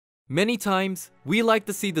Many times, we like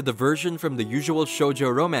to see the diversion from the usual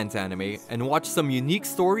shoujo romance anime and watch some unique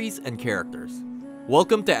stories and characters.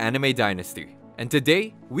 Welcome to Anime Dynasty, and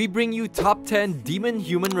today, we bring you top 10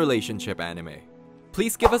 demon-human relationship anime.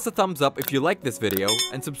 Please give us a thumbs up if you like this video,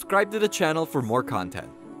 and subscribe to the channel for more content.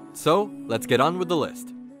 So, let's get on with the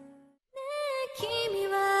list.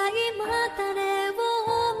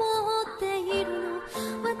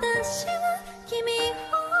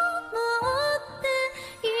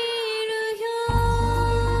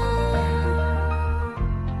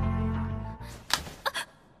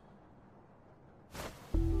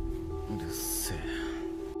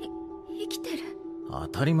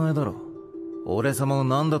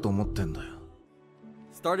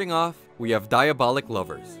 Starting off, we have Diabolic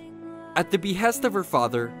Lovers. At the behest of her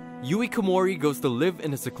father, Yui Komori goes to live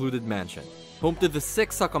in a secluded mansion, home to the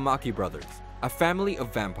 6 Sakamaki brothers, a family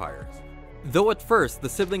of vampires. Though at first the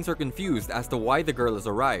siblings are confused as to why the girl has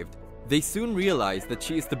arrived, they soon realize that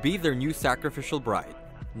she is to be their new sacrificial bride,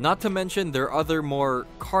 not to mention their other more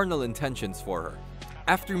carnal intentions for her.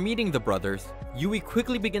 After meeting the brothers, Yui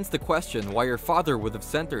quickly begins to question why her father would have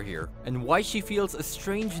sent her here and why she feels a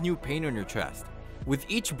strange new pain in her chest. With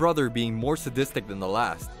each brother being more sadistic than the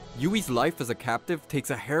last, Yui's life as a captive takes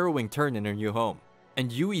a harrowing turn in her new home.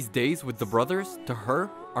 And Yui's days with the brothers, to her,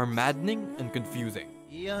 are maddening and confusing.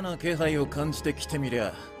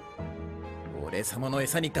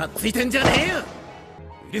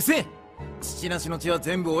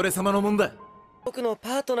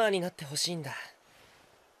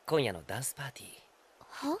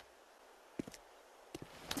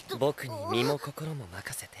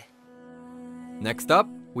 Next up,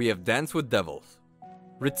 we have Dance with Devils.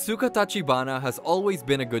 Ritsuka Tachibana has always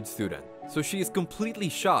been a good student, so she is completely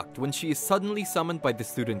shocked when she is suddenly summoned by the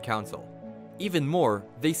student council. Even more,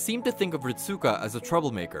 they seem to think of Ritsuka as a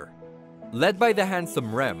troublemaker. Led by the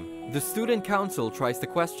handsome Rem, the student council tries to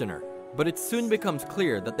question her, but it soon becomes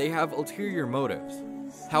clear that they have ulterior motives.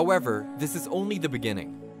 However, this is only the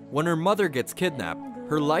beginning. When her mother gets kidnapped,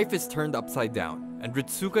 her life is turned upside down, and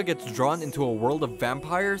Ritsuka gets drawn into a world of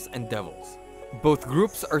vampires and devils. Both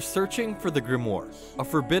groups are searching for the Grimoire, a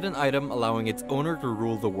forbidden item allowing its owner to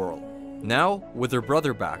rule the world. Now, with her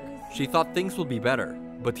brother back, she thought things would be better,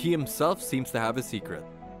 but he himself seems to have a secret.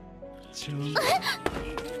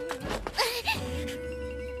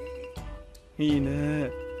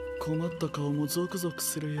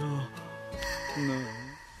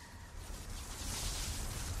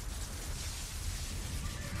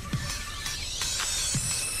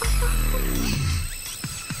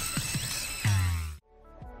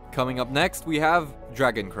 Coming up next, we have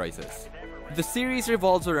Dragon Crisis. The series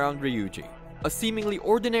revolves around Ryuji, a seemingly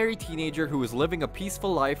ordinary teenager who is living a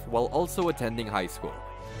peaceful life while also attending high school.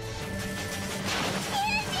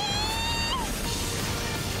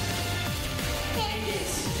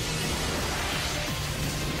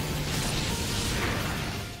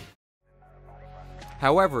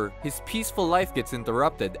 However, his peaceful life gets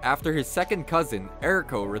interrupted after his second cousin,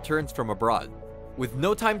 Eriko, returns from abroad. With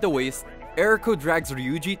no time to waste, Eriko drags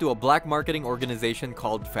Ryuji to a black marketing organization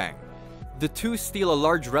called Fang. The two steal a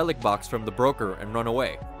large relic box from the broker and run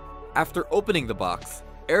away. After opening the box,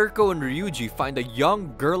 Eriko and Ryuji find a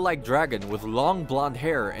young, girl-like dragon with long blonde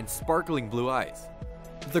hair and sparkling blue eyes.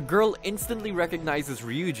 The girl instantly recognizes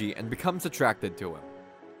Ryuji and becomes attracted to him.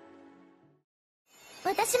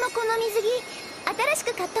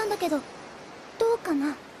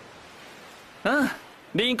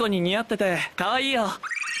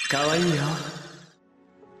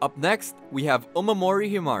 Up next, we have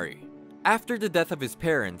Omamori Himari. After the death of his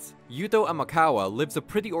parents, Yuto Amakawa lives a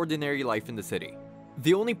pretty ordinary life in the city.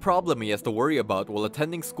 The only problem he has to worry about while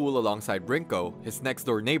attending school alongside Rinko, his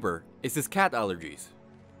next-door neighbor, is his cat allergies.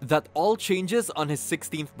 That all changes on his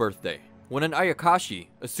 16th birthday, when an Ayakashi,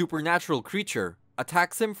 a supernatural creature,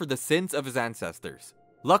 attacks him for the sins of his ancestors.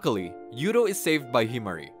 Luckily, Yuto is saved by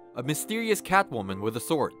Himari, a mysterious cat woman with a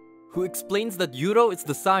sword, who explains that Yuto is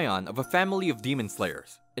the scion of a family of demon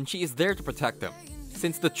slayers, and she is there to protect him,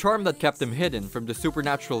 since the charm that kept him hidden from the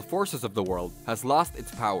supernatural forces of the world has lost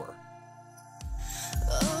its power.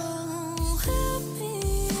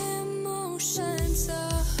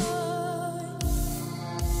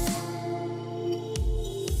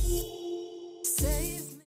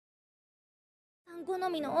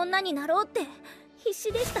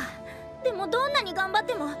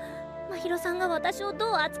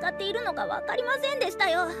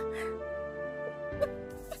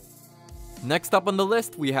 Next up on the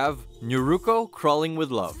list, we have Nyoruko Crawling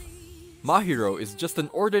with Love. Mahiro is just an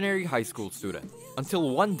ordinary high school student, until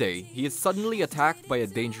one day he is suddenly attacked by a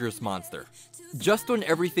dangerous monster. Just when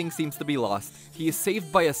everything seems to be lost, he is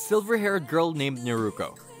saved by a silver-haired girl named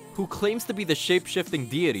Neruko, who claims to be the shape-shifting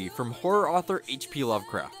deity from horror author H.P.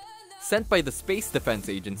 Lovecraft, sent by the Space Defense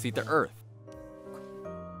Agency to Earth.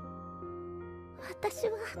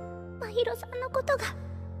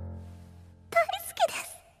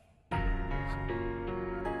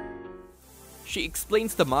 She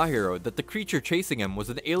explains to Mahiro that the creature chasing him was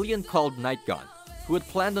an alien called Nightgon, who had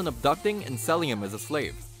planned on abducting and selling him as a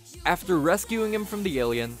slave. After rescuing him from the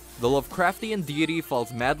alien, the Lovecraftian deity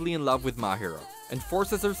falls madly in love with Mahiro and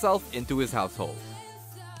forces herself into his household.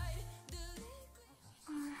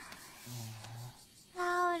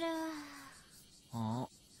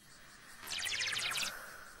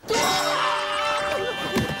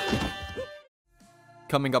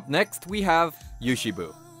 Coming up next, we have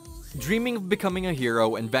Yuushibu. Dreaming of becoming a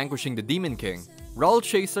hero and vanquishing the Demon King, Raul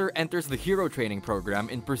Chaser enters the hero training program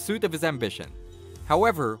in pursuit of his ambition.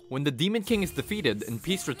 However, when the Demon King is defeated and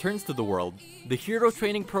peace returns to the world, the hero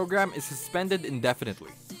training program is suspended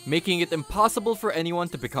indefinitely, making it impossible for anyone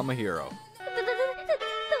to become a hero.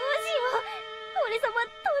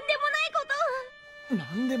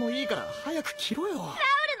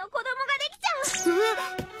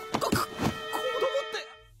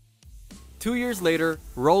 Two years later,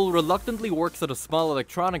 Raul reluctantly works at a small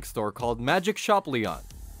electronics store called Magic Shop Leon.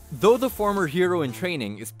 Though the former hero in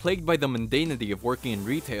training is plagued by the mundanity of working in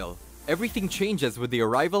retail, everything changes with the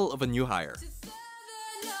arrival of a new hire.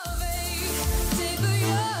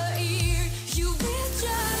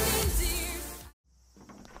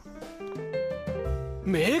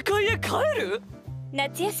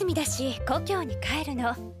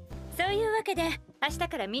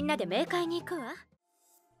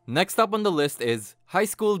 Next up on the list is High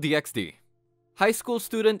School DxD. High school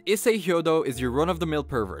student Issei Hyodo is your run-of-the-mill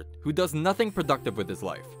pervert who does nothing productive with his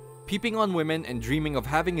life, peeping on women and dreaming of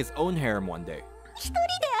having his own harem one day.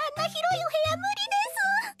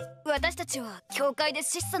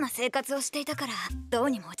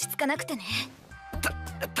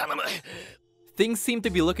 Things seem to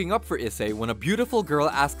be looking up for Issei when a beautiful girl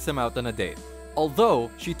asks him out on a date, although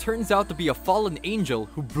she turns out to be a fallen angel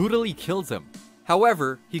who brutally kills him.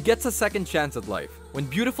 However, he gets a second chance at life when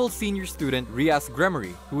beautiful senior student Rias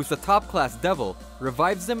Gremory, who is a top-class devil,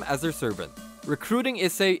 revives him as her servant, recruiting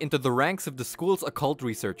Issei into the ranks of the school's occult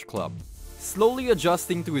research club. Slowly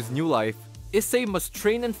adjusting to his new life, Issei must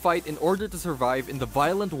train and fight in order to survive in the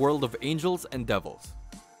violent world of angels and devils.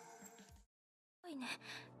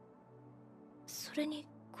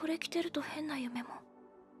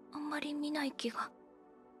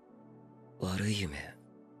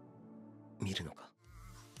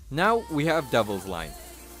 Now we have Devil's Line.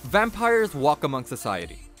 Vampires walk among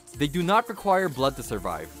society. They do not require blood to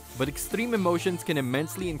survive, but extreme emotions can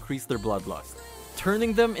immensely increase their bloodlust,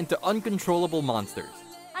 turning them into uncontrollable monsters.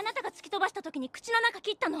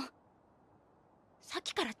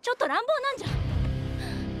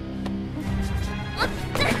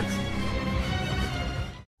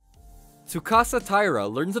 Tsukasa Taira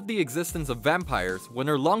learns of the existence of vampires when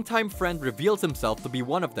her longtime friend reveals himself to be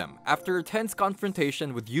one of them after a tense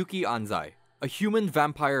confrontation with Yuki Anzai, a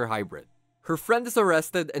human-vampire hybrid. Her friend is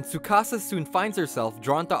arrested and Tsukasa soon finds herself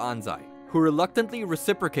drawn to Anzai, who reluctantly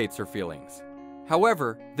reciprocates her feelings.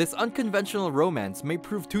 However, this unconventional romance may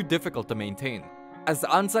prove too difficult to maintain, as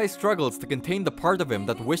Anzai struggles to contain the part of him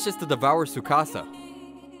that wishes to devour Tsukasa.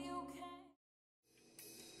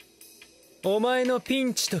 お前のピ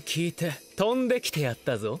ンチと聞いて飛んできてやっ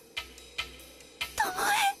たぞ。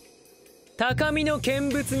高みの見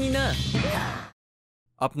物にな。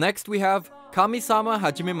Up next we have Kami-sama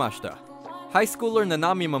Hajimemashita. High schooler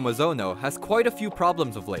Nanami Momozono has quite a few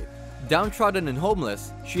problems of late. Downtrodden and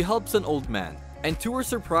homeless, she helps an old man, and to her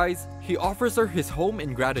surprise, he offers her his home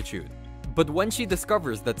in gratitude. But when she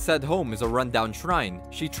discovers that said home is a rundown shrine,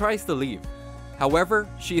 she tries to leave. However,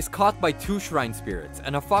 she is caught by two shrine spirits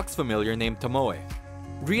and a fox familiar named Tomoe.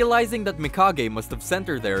 Realizing that Mikage must have sent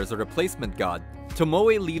her there as a replacement god,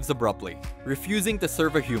 Tomoe leaves abruptly, refusing to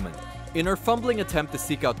serve a human. In her fumbling attempt to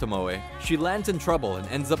seek out Tomoe, she lands in trouble and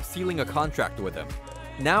ends up sealing a contract with him.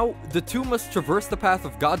 Now, the two must traverse the path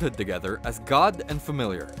of godhood together as god and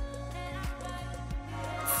familiar.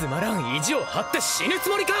 つまらん意地を張って死ぬつ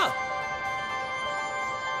もりか。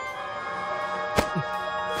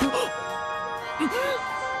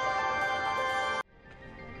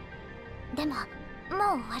でも、もう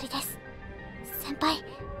終わりです。先輩、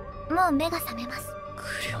もう目が覚めます。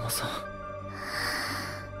栗山さん。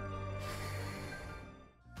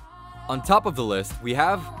On top of the list, we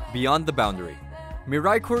have Beyond the Boundary.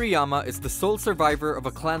 Mirai Kuriyama is the sole survivor of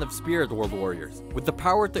a clan of spirit world warriors, with the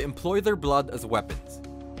power to employ their blood as weapons.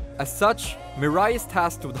 As such, Mirai is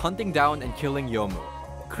tasked with hunting down and killing Yomu,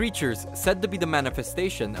 creatures said to be the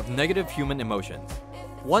manifestation of negative human emotions.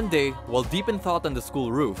 One day, while deep in thought on the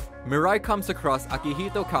school roof, Mirai comes across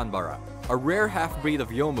Akihito Kanbara, a rare half-breed of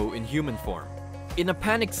Yomu in human form. In a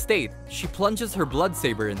panicked state, she plunges her blood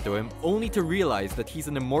saber into him only to realize that he's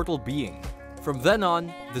an immortal being. From then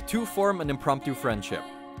on, the two form an impromptu friendship,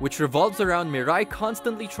 which revolves around Mirai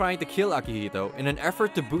constantly trying to kill Akihito in an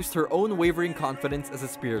effort to boost her own wavering confidence as a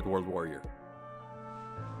spirit world warrior.